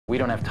We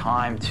don't have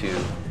time to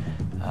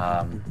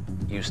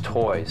use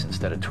toys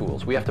instead of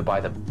tools. We have to buy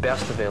the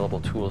best available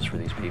tools for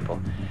these people.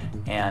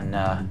 And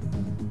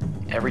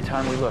every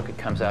time we look, it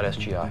comes out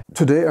Sgi.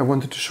 Today I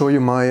wanted to show you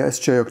my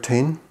Sgi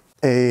Octane,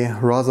 a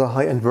rather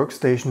high-end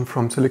workstation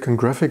from Silicon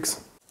Graphics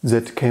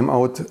that came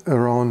out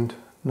around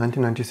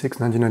 1996,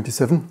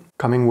 1997,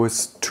 coming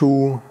with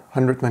two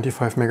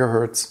 195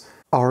 MHz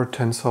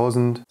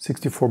R10000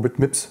 64-bit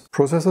MIPS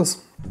processors.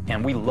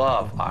 And we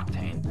love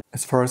Octane.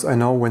 As far as I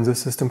know, when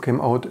this system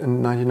came out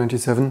in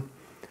 1997,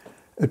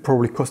 it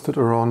probably costed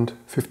around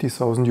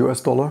 50,000 US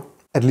dollar.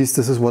 At least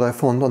this is what I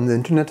found on the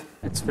internet.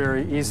 It's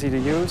very easy to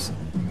use,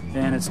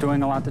 and it's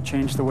doing a lot to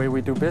change the way we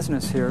do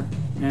business here.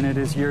 And it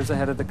is years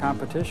ahead of the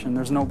competition.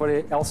 There's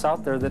nobody else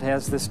out there that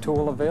has this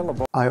tool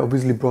available. I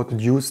obviously brought it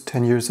used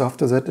 10 years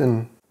after that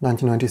in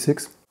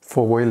 1996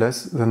 for way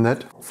less than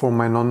that. For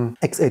my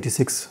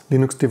non-x86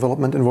 Linux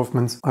development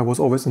involvements, I was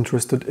always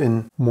interested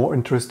in more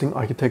interesting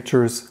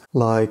architectures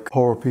like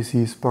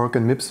PowerPC, Spark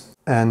and MIPS,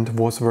 and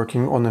was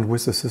working on and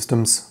with the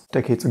systems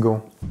decades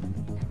ago.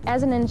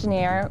 As an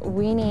engineer,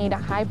 we need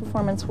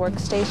high-performance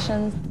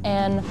workstations,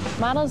 and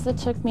models that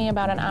took me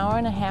about an hour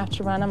and a half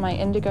to run on my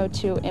Indigo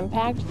 2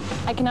 Impact,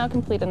 I can now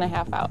complete in a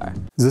half hour.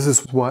 This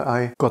is why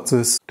I got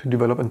this to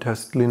develop and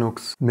test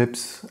Linux,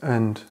 MIPS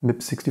and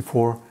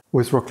MIPS64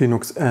 with Rock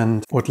Linux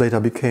and what later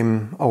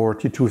became our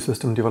T2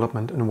 system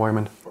development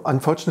environment.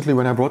 Unfortunately,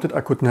 when I brought it,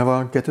 I could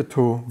never get it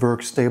to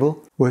work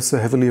stable with a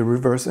heavily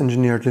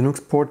reverse-engineered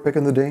Linux port back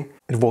in the day.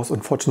 It was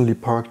unfortunately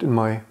parked in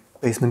my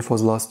basement for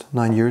the last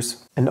 9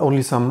 years. And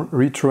only some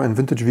retro and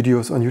vintage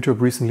videos on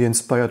YouTube recently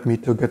inspired me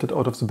to get it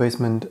out of the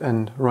basement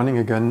and running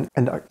again.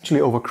 And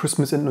actually over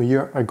Christmas and New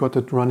Year I got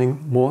it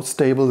running more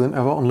stable than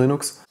ever on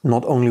Linux.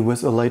 Not only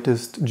with the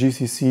latest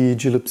GCC,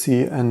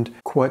 glibc and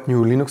quite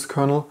new Linux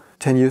kernel.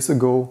 10 years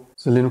ago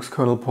the Linux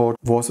kernel port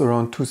was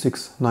around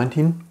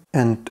 2.6.19.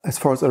 And as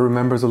far as I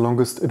remember, the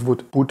longest it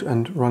would boot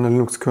and run a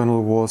Linux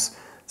kernel was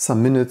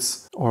some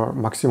minutes or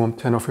maximum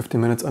 10 or 15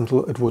 minutes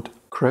until it would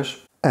crash.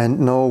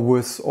 And now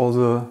with all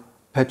the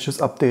patches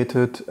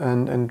updated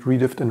and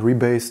rediffed and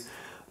rebased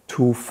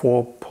to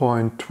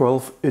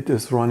 4.12, it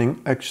is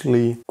running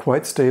actually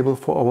quite stable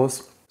for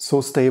hours.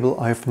 So stable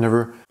I've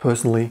never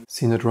personally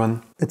seen it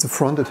run. At the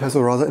front it has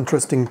a rather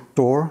interesting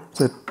door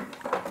that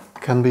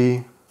can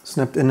be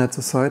snapped in at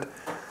the side,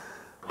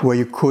 where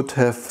you could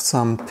have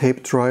some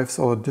tape drives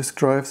or disk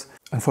drives.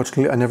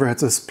 Unfortunately I never had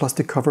this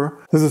plastic cover.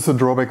 This is a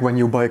drawback when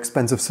you buy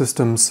expensive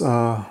systems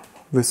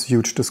with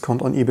huge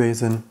discount on eBay,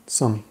 then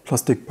some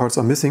plastic parts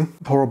are missing.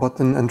 Power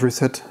button and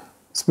reset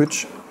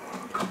switch.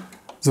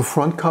 The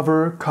front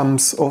cover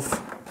comes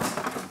off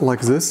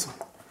like this.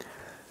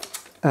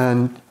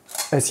 And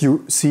as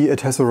you see,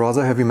 it has a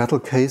rather heavy metal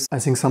case. I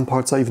think some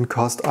parts are even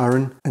cast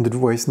iron and it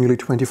weighs nearly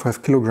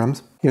 25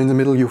 kilograms. Here in the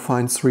middle you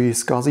find 3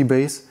 SCSI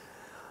bays,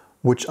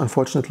 which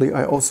unfortunately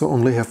I also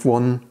only have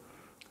one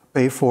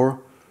bay for.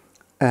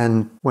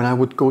 And when I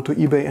would go to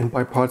eBay and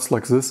buy parts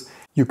like this,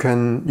 you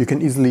can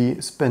easily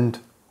spend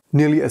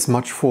nearly as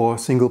much for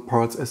single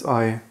parts as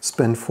I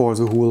spent for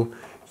the whole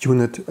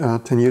unit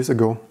 10 years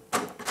ago.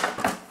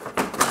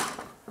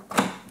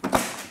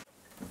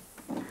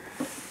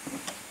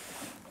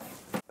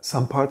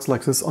 Some parts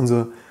like this on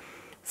the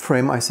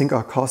frame I think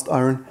are cast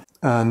iron,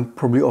 and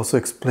probably also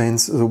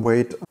explains the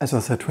weight. As I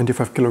said,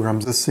 25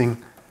 kilograms. This thing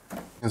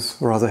is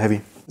rather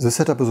heavy. The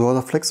setup is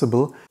rather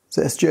flexible.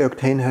 The Sgi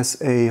Octane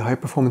has a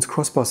high-performance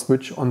crossbar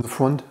switch on the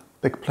front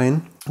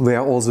backplane, where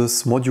all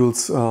these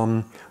modules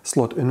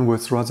slot in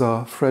with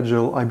rather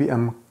fragile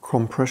IBM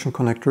compression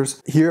connectors.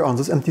 Here on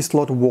this empty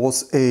slot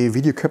was a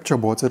video capture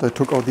board that I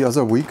took out the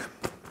other week.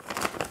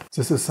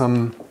 This is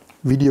some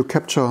video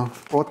capture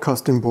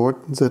broadcasting board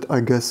that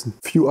I guess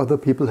few other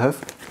people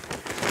have.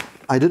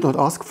 I did not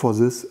ask for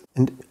this,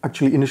 and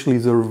actually initially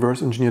the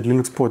reverse engineered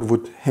Linux port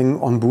would hang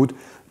on boot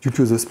due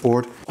to this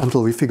board,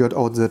 until we figured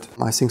out that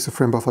I think the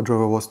frame buffer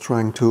driver was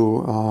trying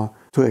to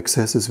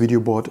access this video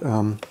board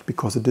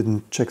because it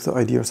didn't check the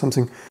ID or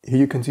something. Here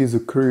you can see the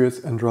curious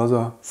and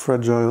rather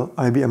fragile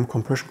IBM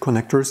compression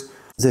connectors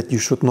that you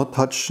should not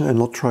touch and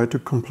not try to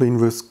clean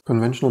with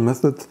conventional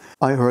methods.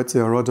 I heard they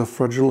are rather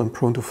fragile and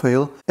prone to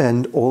fail,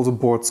 and all the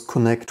boards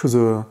connect to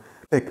the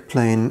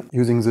backplane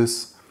using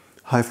this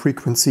high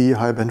frequency,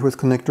 high bandwidth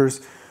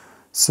connectors.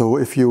 So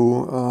if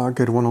you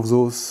get one of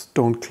those,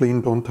 don't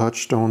clean, don't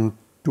touch, don't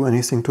do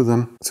anything to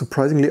them.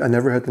 Surprisingly, I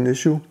never had an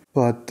issue,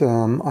 but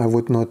I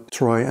would not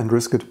try and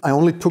risk it. I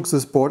only took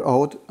this board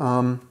out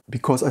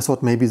because I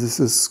thought maybe this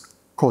is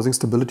causing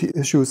stability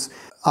issues.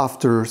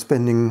 After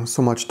spending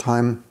so much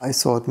time, I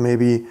thought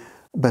maybe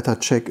better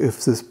check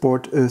if this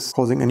board is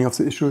causing any of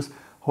the issues.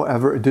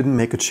 However, it didn't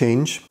make a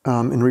change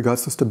in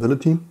regards to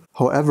stability.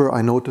 However,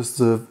 I noticed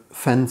the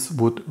fans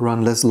would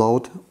run less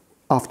loud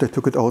after I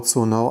took it out,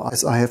 so now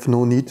as I have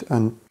no need,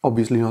 and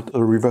obviously not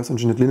a reverse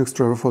engineered Linux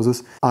driver for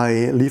this,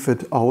 I leave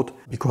it out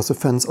because the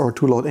fans are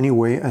too loud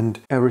anyway, and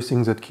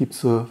everything that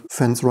keeps the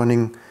fans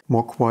running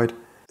more quiet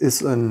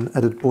is an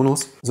added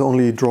bonus. The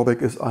only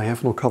drawback is I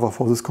have no cover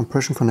for these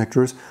compression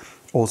connectors,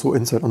 also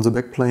inside on the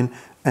back plane.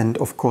 And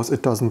of course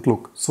it doesn't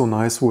look so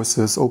nice with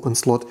this open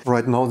slot.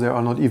 Right now there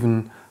are not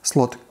even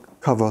slot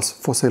covers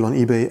for sale on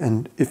eBay,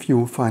 and if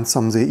you find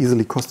some, they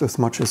easily cost as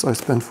much as I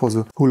spent for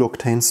the whole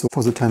Octane, so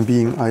for the time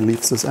being I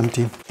leave this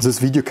empty. This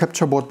video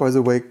capture board, by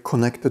the way,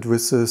 connected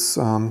with this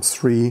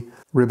 3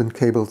 ribbon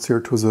cables here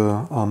to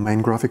the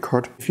main graphic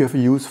card. If you have a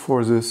use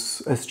for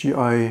this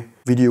SGI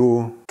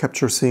video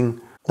capture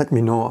thing, let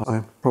me know.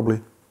 I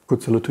probably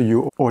could sell it to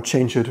you or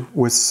change it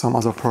with some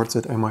other parts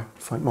that I might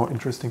find more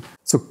interesting.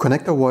 So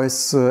connector wise,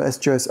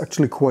 SGI is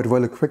actually quite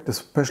well equipped,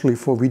 especially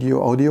for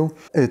video audio.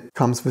 It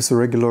comes with a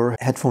regular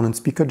headphone and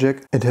speaker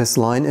jack. It has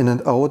line in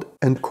and out,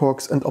 and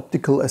corks and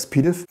optical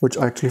SPDIF, which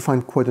I actually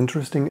find quite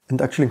interesting.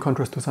 And actually in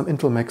contrast to some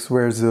Intel Macs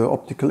where the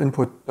optical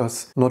input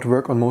does not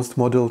work on most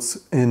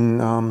models in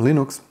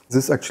Linux,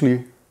 this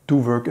actually do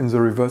work in the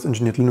reverse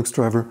engineered Linux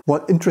driver.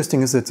 What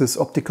interesting is that this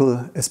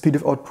optical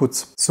SPDIF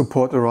outputs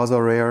support a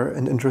rather rare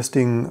and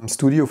interesting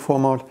studio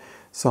format,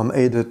 some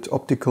aided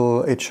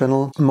optical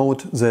 8-channel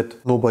mode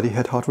that nobody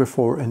had hardware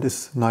for and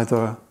is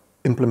neither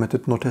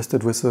implemented nor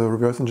tested with a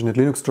reverse engineered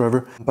Linux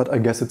driver, but I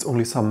guess it's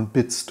only some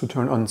bits to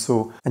turn on,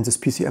 so, and this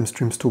PCM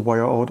streams to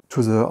wire out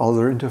to the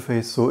other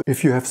interface. So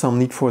if you have some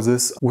need for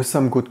this with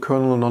some good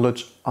kernel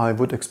knowledge, I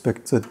would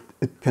expect that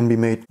it can be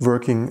made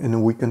working in a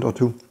weekend or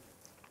two.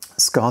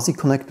 SCSI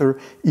connector,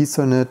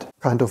 Ethernet,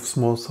 kind of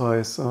small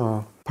size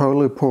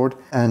parallel port,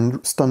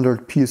 and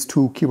standard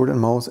PS2 keyboard and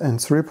mouse and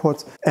serial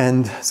ports.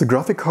 And the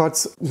graphic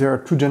cards, there are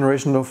 2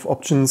 generations of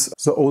options.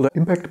 The older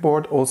Impact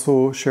board,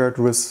 also shared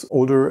with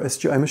older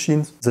SGI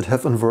machines, that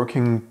have a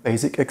working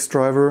basic X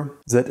driver,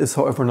 that is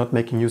however not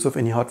making use of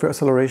any hardware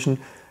acceleration.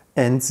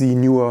 And the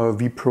newer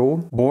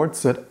vPro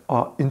boards that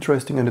are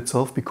interesting in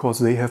itself because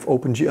they have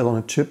OpenGL on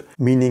a chip,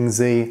 meaning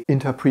they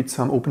interpret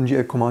some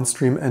OpenGL command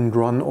stream and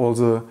run all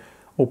the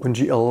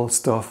OpenGL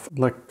stuff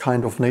like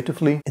kind of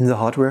natively in the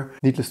hardware.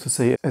 Needless to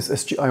say, as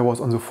SGI was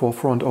on the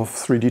forefront of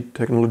 3D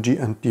technology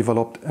and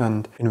developed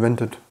and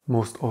invented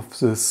most of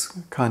this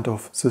kind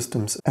of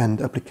systems and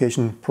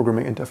application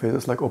programming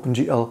interfaces like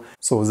OpenGL,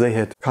 so they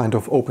had kind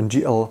of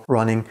OpenGL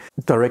running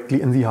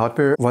directly in the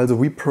hardware, while the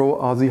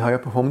vPro are the higher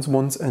performance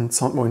ones and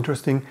sound more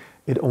interesting.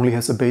 It only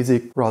has a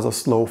basic, rather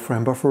slow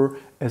frame buffer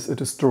as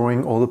it is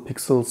drawing all the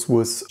pixels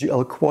with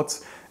GL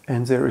quads.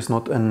 And there is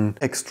not an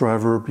X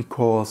driver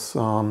because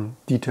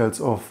details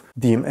of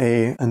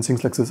DMA and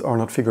things like this are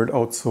not figured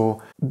out.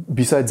 So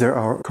besides, there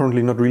are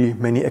currently not really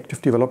many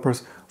active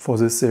developers for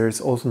this. There is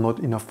also not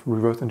enough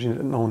reverse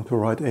engineered known to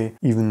write a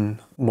even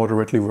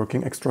moderately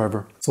working X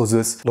driver. So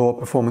this lower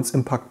performance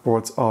impact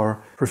boards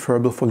are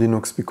preferable for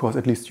Linux because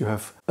at least you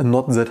have a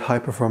not that high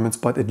performance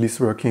but at least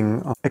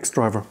working X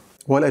driver.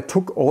 While I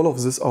took all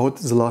of this out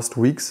the last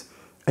weeks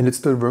and it's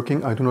still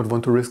working, I do not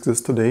want to risk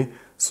this today.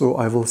 So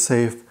I will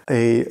save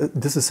a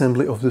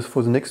disassembly of this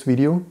for the next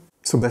video.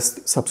 So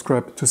best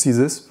subscribe to see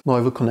this. Now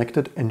I will connect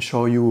it and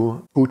show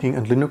you booting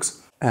and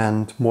Linux,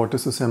 and more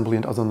disassembly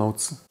and other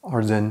notes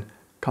are then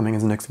coming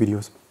in the next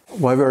videos.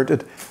 While we're at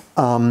it,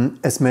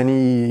 as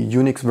many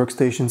Unix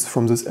workstations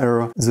from this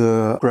era,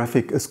 the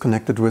graphic is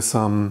connected with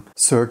some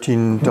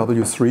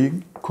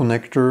 13W3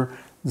 connector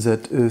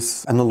that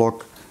is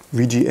analog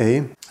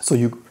VGA. So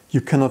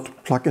you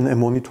cannot plug in a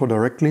monitor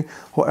directly.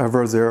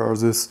 However, there are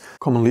this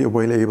commonly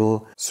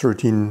available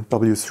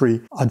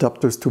 13W3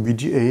 adapters to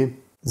VGA.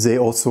 They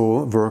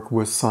also work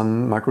with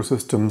Sun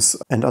Microsystems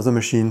and other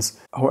machines.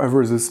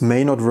 However, this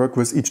may not work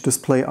with each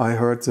display. I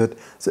heard that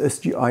the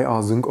SGI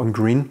are Sync on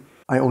Green.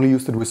 I only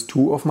used it with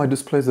 2 of my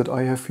displays that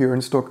I have here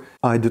in stock.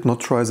 I did not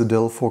try the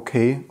Dell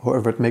 4K,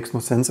 however it makes no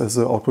sense as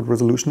the output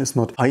resolution is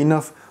not high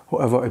enough.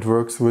 However, it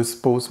works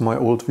with both my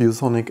old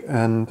ViewSonic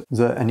and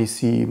the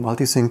NEC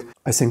Multisync.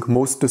 I think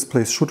most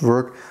displays should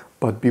work,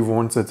 but be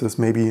warned that this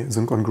may be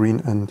Sync on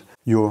Green and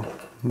your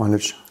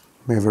mileage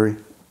may vary.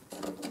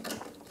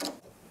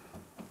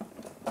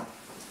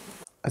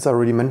 As I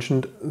already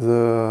mentioned,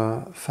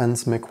 the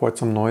fans make quite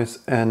some noise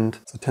and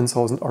the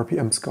 10,000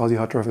 RPM SCSI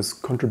hard drive is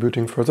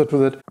contributing further to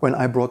that. When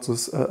I brought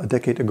this a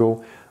decade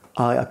ago,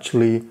 I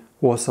actually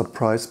was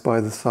surprised by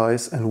the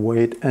size and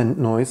weight and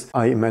noise.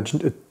 I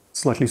imagined it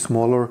slightly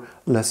smaller,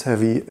 less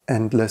heavy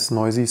and less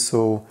noisy.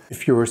 So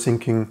if you're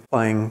thinking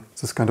buying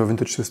this kind of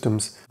vintage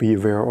systems, be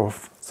aware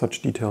of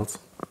such details.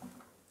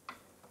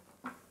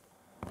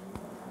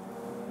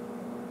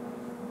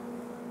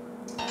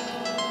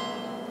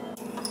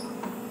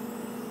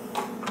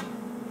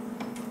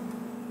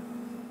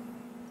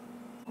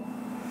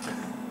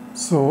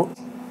 So,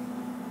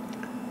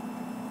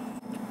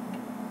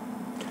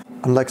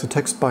 unlike the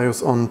text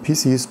BIOS on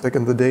PCs back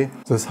in the day,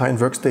 those high-end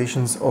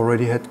workstations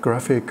already had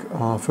graphic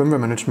firmware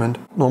management.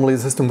 Normally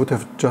the system would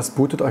have just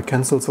booted. I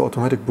cancelled the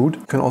automatic boot.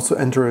 You can also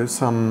enter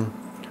some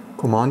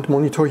command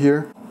monitor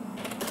here,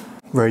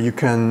 where you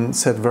can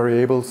set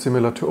variables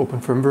similar to Open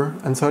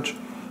Firmware and such,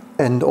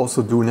 and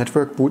also do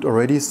network boot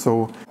already.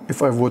 So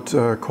if I would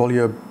call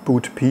here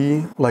boot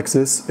P like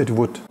this, it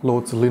would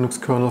load the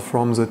Linux kernel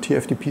from the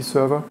TFTP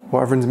server.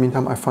 However, in the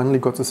meantime, I finally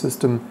got the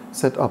system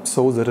set up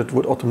so that it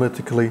would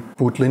automatically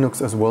boot Linux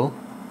as well.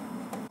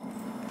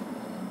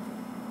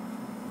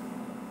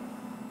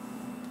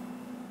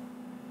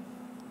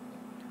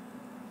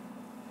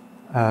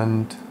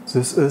 And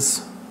this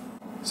is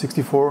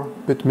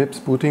 64-bit MIPS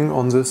booting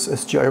on this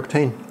Sgi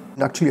Octane.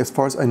 And actually, as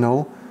far as I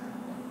know,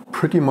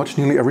 pretty much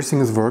nearly everything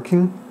is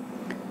working,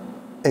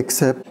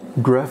 except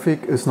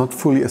graphic is not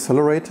fully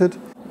accelerated.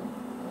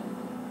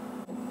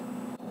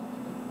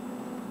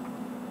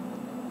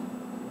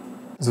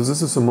 So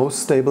this is the most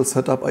stable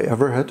setup I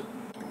ever had.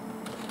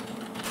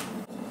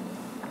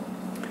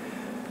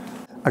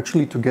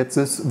 Actually, to get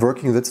this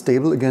working that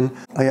stable again,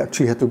 I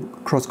actually had to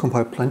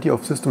cross-compile plenty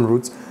of system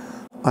roots.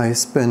 I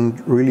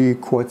spent really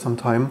quite some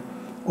time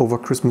over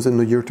Christmas and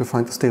New Year to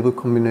find a stable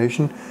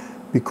combination,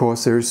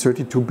 because there is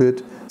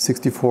 32-bit,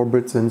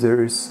 64-bit, and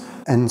there is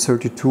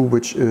N32,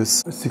 which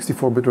is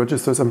 64-bit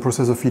registers and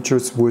processor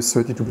features with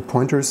 32-bit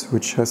pointers,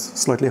 which has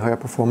slightly higher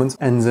performance.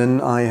 And then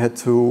I had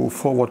to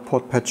forward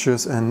port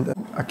patches and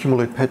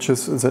accumulate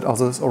patches that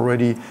others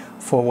already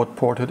forward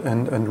ported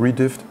and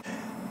rediffed.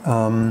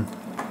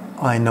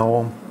 I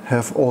now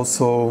have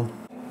also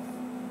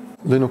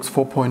Linux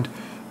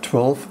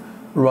 4.12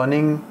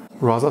 running,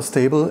 rather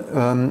stable.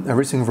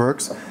 Everything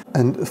works.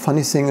 And the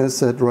funny thing is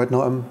that right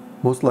now I'm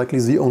most likely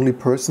the only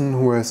person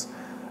who has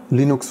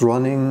Linux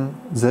running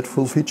that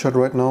full-featured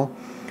right now,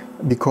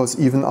 because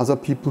even other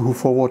people who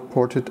forward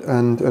ported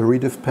and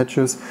rediff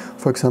patches,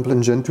 for example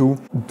in Gen 2,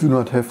 do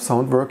not have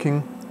sound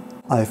working.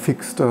 I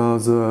fixed the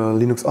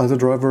Linux ISO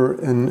driver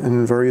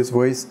in various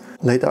ways.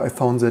 Later I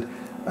found that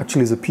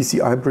actually the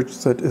PCI bridge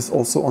that is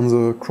also on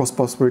the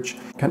crossbus bridge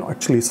can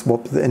actually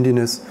swap the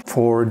NDNS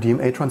for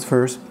DMA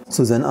transfers.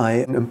 So then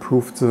I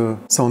improved the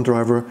sound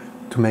driver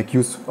to make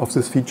use of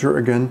this feature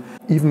again.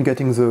 Even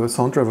getting the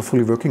sound driver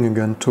fully working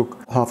again took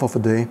half of a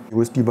day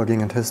with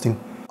debugging and testing.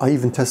 I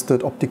even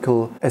tested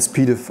optical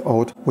SPDIF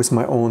out with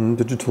my own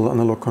digital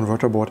analog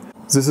converter board.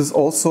 This is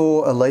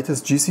also a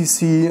latest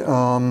GCC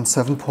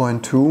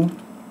 7.2,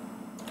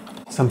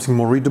 something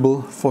more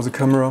readable for the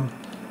camera.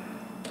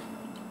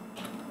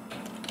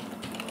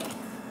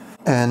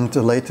 And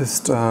the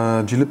latest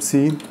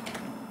glibc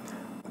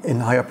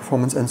in higher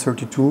performance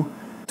N32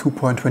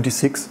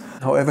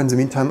 2.26. However, in the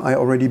meantime, I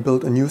already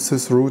built a new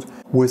sys root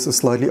with a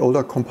slightly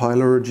older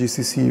compiler.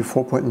 GCC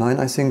 4.9,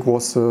 I think,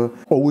 was the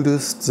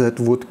oldest that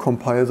would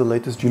compile the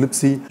latest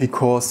glibc,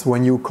 because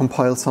when you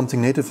compile something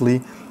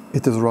natively,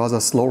 it is rather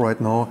slow right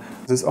now.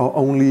 This is our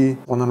only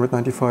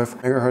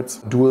 195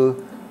 MHz dual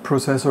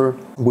processor,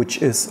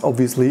 which is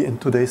obviously in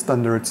today's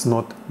standards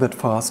not that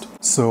fast.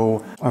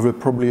 So I will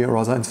probably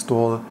rather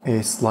install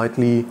a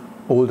slightly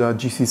older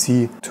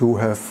GCC to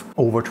have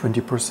over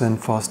 20%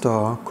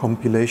 faster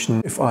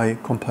compilation if I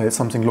compile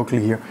something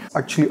locally here.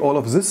 Actually, all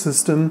of this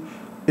system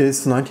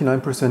is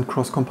 99%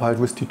 cross-compiled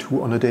with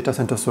T2 on a data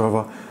center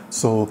server.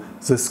 So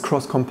this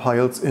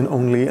cross-compiles in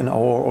only an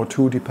hour or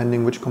two,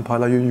 depending which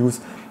compiler you use.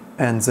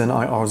 And then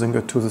I rsync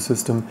it to the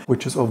system,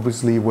 which is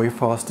obviously way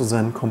faster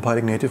than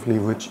compiling natively,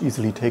 which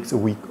easily takes a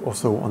week or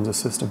so on the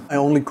system. I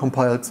only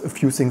compiled a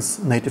few things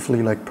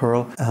natively, like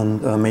Perl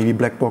and maybe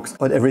Blackbox,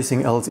 but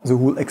everything else, the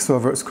whole X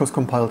server is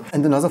cross-compiled.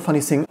 And another funny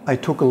thing, I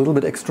took a little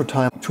bit extra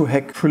time to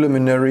hack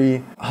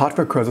preliminary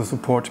hardware cursor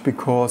support,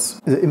 because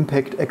the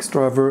Impact X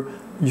driver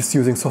is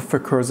using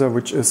software cursor,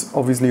 which is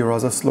obviously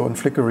rather slow and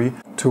flickery.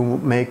 To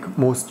make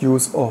most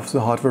use of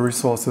the hardware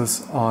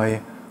resources,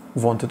 I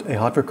wanted a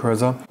hardware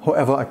cursor.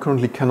 However, I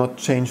currently cannot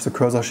change the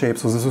cursor shape,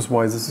 so this is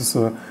why this is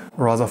a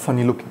rather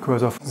funny looking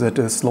cursor that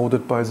is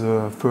loaded by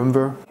the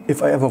firmware.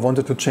 If I ever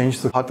wanted to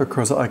change the hardware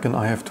cursor icon,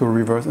 I have to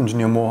reverse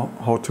engineer more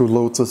how to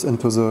load this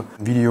into the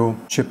video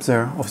chip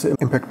there of the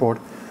Impact board.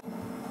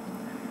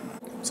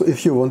 So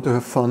if you want to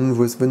have fun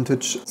with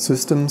vintage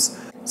systems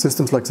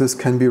like this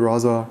can be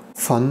rather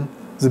fun.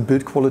 The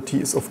build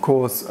quality is of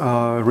course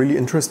really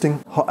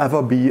interesting.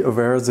 However, be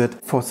aware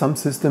that for some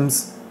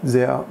systems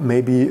there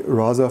may be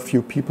rather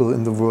few people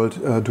in the world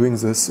doing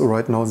this.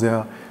 Right now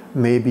there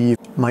may be,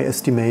 my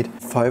estimate,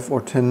 5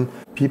 or 10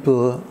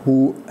 people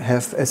who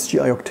have Sgi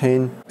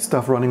Octane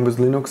stuff running with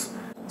Linux.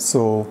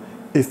 So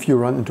if you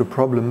run into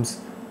problems,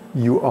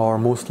 you are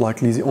most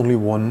likely the only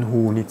one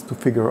who needs to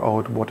figure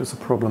out what is the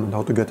problem and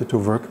how to get it to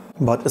work.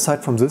 But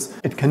aside from this,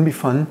 it can be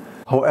fun.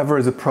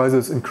 However, the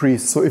prices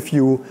increase. So if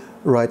you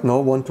right now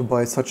want to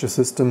buy such a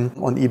system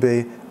on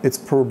eBay, it's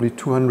probably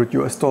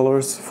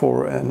 $200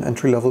 for an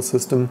entry-level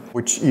system,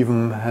 which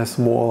even has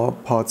more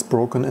parts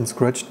broken and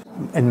scratched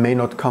and may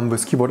not come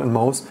with keyboard and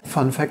mouse.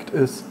 Fun fact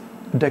is,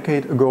 a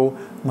decade ago,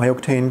 my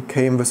Octane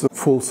came with a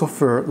full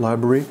software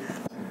library.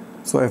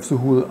 So I have the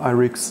whole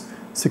IRIX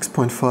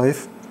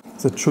 6.5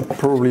 that should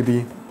probably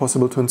be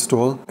possible to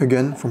install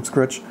again from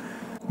scratch.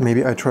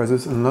 Maybe I try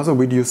this in another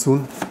video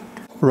soon.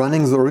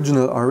 Running the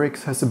original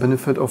IRIX has the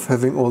benefit of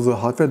having all the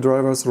hardware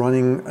drivers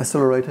running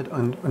accelerated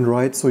and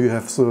right, so you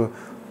have the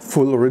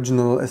full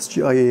original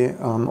SGI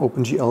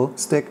OpenGL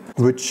stack,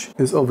 which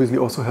is obviously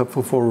also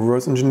helpful for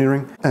reverse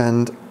engineering.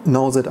 And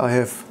now that I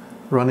have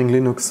running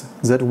Linux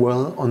that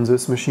well on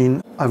this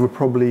machine, I will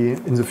probably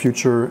in the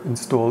future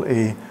install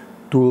a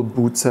dual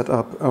boot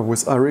setup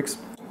with IRIX.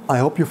 I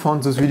hope you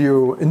found this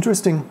video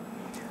interesting.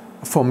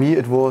 For me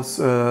it was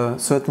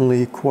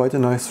certainly quite a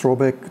nice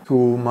throwback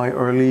to my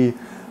early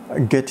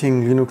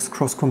getting Linux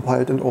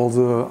cross-compiled and all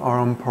the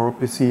ARM,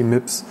 PowerPC,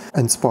 MIPS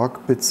and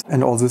Spark bits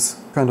and all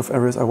this kind of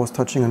areas I was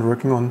touching and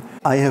working on.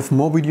 I have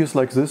more videos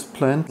like this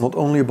planned, not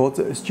only about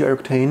the Sgi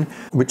Octane,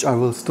 which I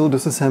will still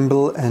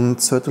disassemble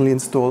and certainly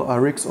install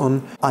iRigs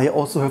on. I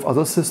also have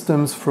other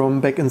systems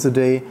from back in the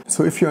day.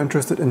 So if you're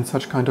interested in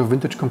such kind of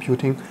vintage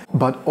computing,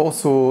 but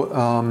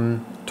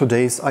also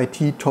today's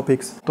IT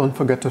topics, don't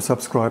forget to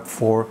subscribe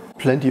for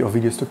plenty of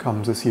videos to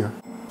come this year.